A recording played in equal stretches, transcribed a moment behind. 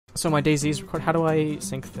So my DayZ's record. How do I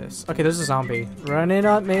sync this? Okay, there's a zombie running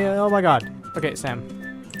at me. Oh my god. Okay, Sam,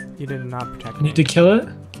 you did not protect me. Need to kill it.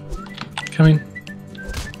 Coming.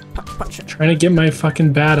 Punch it. Trying to get my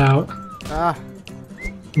fucking bat out. Ah,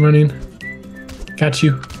 I'm running. Got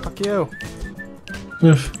you. fuck you.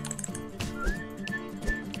 Move.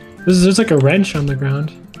 There's like a wrench on the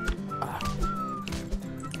ground.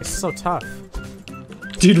 It's so tough.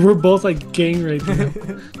 Dude, we're both like gang raping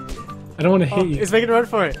him. I don't want to hit you. It's making a run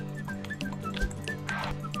for it.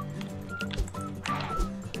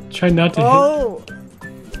 Try not to hit.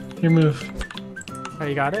 Here, move. Oh,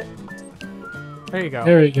 you got it? There you go.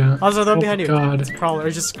 There we go. Also, the one behind you. God. It's crawl,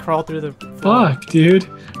 or just crawl through the... Fuck, dude.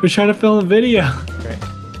 We're trying to film a video. Great.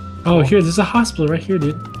 Oh, here, there's a hospital right here,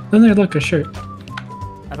 dude. Then there, look, a shirt.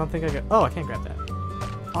 I don't think I got... Oh, I can't grab that.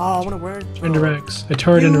 Oh, I want to wear it. Into Rex. I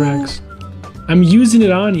tore it into Rex. I'm using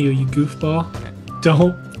it on you, you goofball.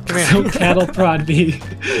 Don't cattle prod me.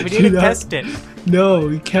 We need to test it. No,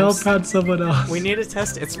 you cattle prod someone else. We need to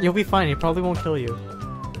test it. You'll be fine. He probably won't kill you.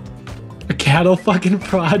 A cattle fucking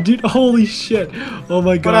prod, dude. Holy shit. Oh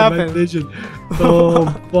my god, my vision. Oh,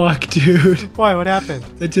 fuck, dude. Why? What happened?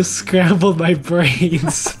 It just scrambled my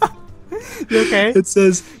brains. You okay? It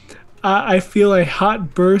says, I feel a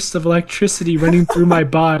hot burst of electricity running through my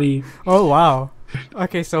body. Oh, wow.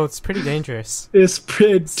 Okay, so it's pretty dangerous. It's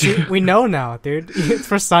pretty... We know now, dude. It's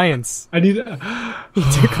for science. I need...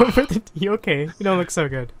 Took over the... You okay? You don't look so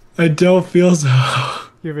good. I don't feel so...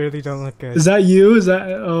 You really don't look good. Is that you? Is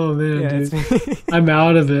that... Oh, man, yeah, dude. it's me. I'm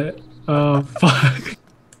out of it. Oh, fuck.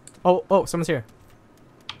 Oh, someone's here.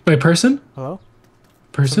 Wait, person? Hello?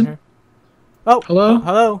 Person? Oh! Hello?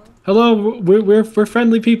 Hello? Hello, we're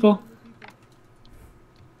friendly people.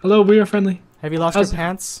 Hello, we are friendly. Have you lost your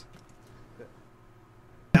pants?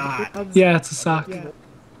 Yeah, it's a sock. A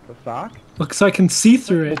sock? Look, so I can see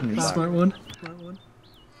through it. Smart one.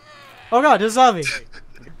 Oh god, there's a zombie!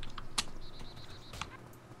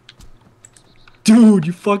 Dude,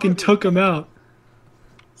 you fucking took him out.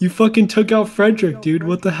 You fucking took out Frederick, dude.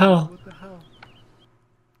 What the hell?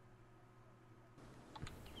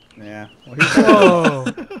 Yeah. Whoa!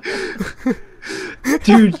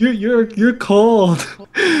 Dude, you're cold.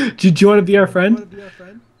 Do you want to be our friend?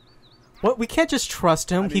 What? We can't just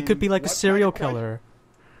trust him. He could be like a serial killer.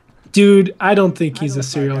 Dude, I don't think he's a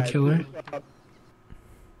serial killer.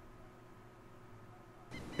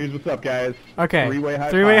 Here's what's up, guys. Okay.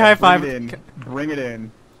 Three-way high five. Bring it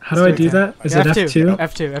in. How do I do that? Is it F2?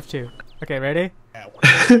 F2. Okay, ready?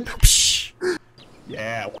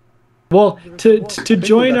 Yeah. Well, to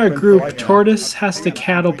join our group, Taurtis has to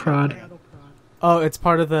cattle prod. Oh, it's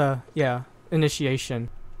part of the initiation.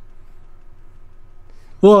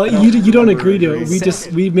 Well, you don't agree to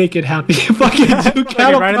it. We make it happy. Fucking do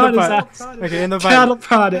cattle right prod in the his butt. ass. Okay, in the butt. Cattle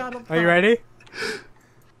prod it. Are you ready?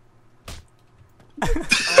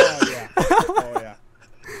 Oh yeah. Oh yeah.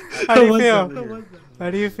 How do you feel?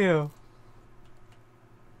 How do you feel?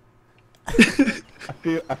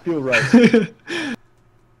 I feel right.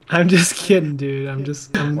 I'm just kidding, dude. I'm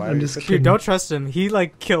just kidding. Dude, don't trust him. He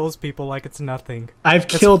like kills people like it's nothing. I've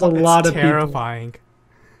killed a lot of people. Terrifying.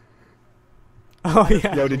 Oh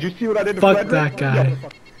yeah. Yo, did you see what I did to Fuck Frederick? that guy.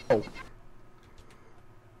 Oh.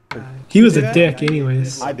 He was a dick,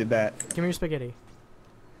 anyways. I did that. Give me your spaghetti.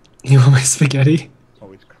 You want my spaghetti?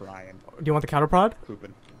 Oh, he's crying. Do you want the cattle prod?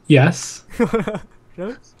 Pooping. Yes.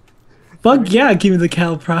 Really? Fuck yeah, give me the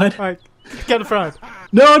cattle prod. Alright, cattle prod.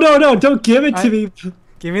 No, don't give it to me.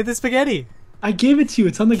 Give me the spaghetti. I gave it to you.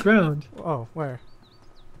 It's on the ground. Oh, where?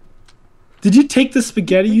 Did you take the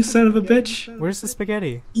spaghetti, you son of a bitch? Where's the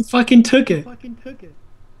spaghetti? You fucking took it.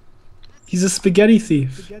 He's a spaghetti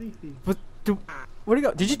thief. Where'd he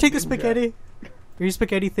go? Did you take the spaghetti? Are you a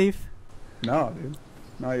spaghetti thief? No, dude.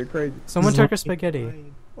 No, you're crazy. Someone took a spaghetti.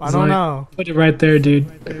 I don't know. Put it right there, dude.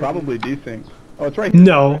 They probably do think. Oh, it's right here.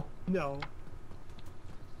 No. Down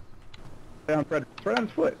Fred. It's right on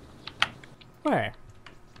his foot. Where?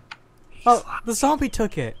 Oh, the zombie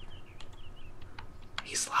took it.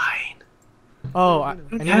 He's lying. Oh, I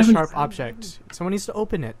need a sharp object. Someone needs to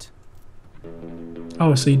open it.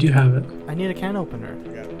 Oh, so you do have it. I need a can opener.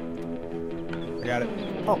 I got it.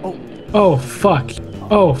 Oh. Oh, fuck.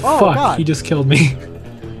 Oh, fuck. God. He just killed me.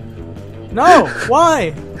 No!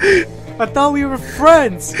 Why? I thought we were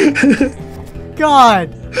friends!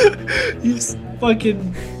 God! You just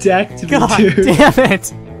fucking decked me, God dude. damn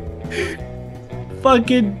it!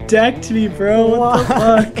 Fucking decked me, bro. What the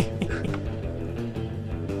fuck?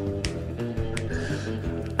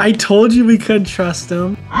 I told you we couldn't trust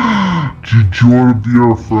him. Did you want to be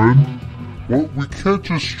our friend? Well, we can't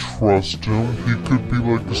just trust him. He could be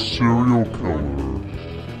like a serial killer.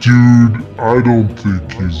 Dude, I don't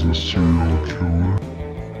think he's a serial killer.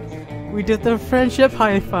 We did the friendship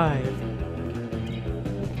high five.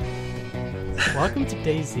 Welcome to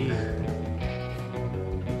DayZ.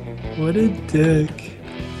 What a dick.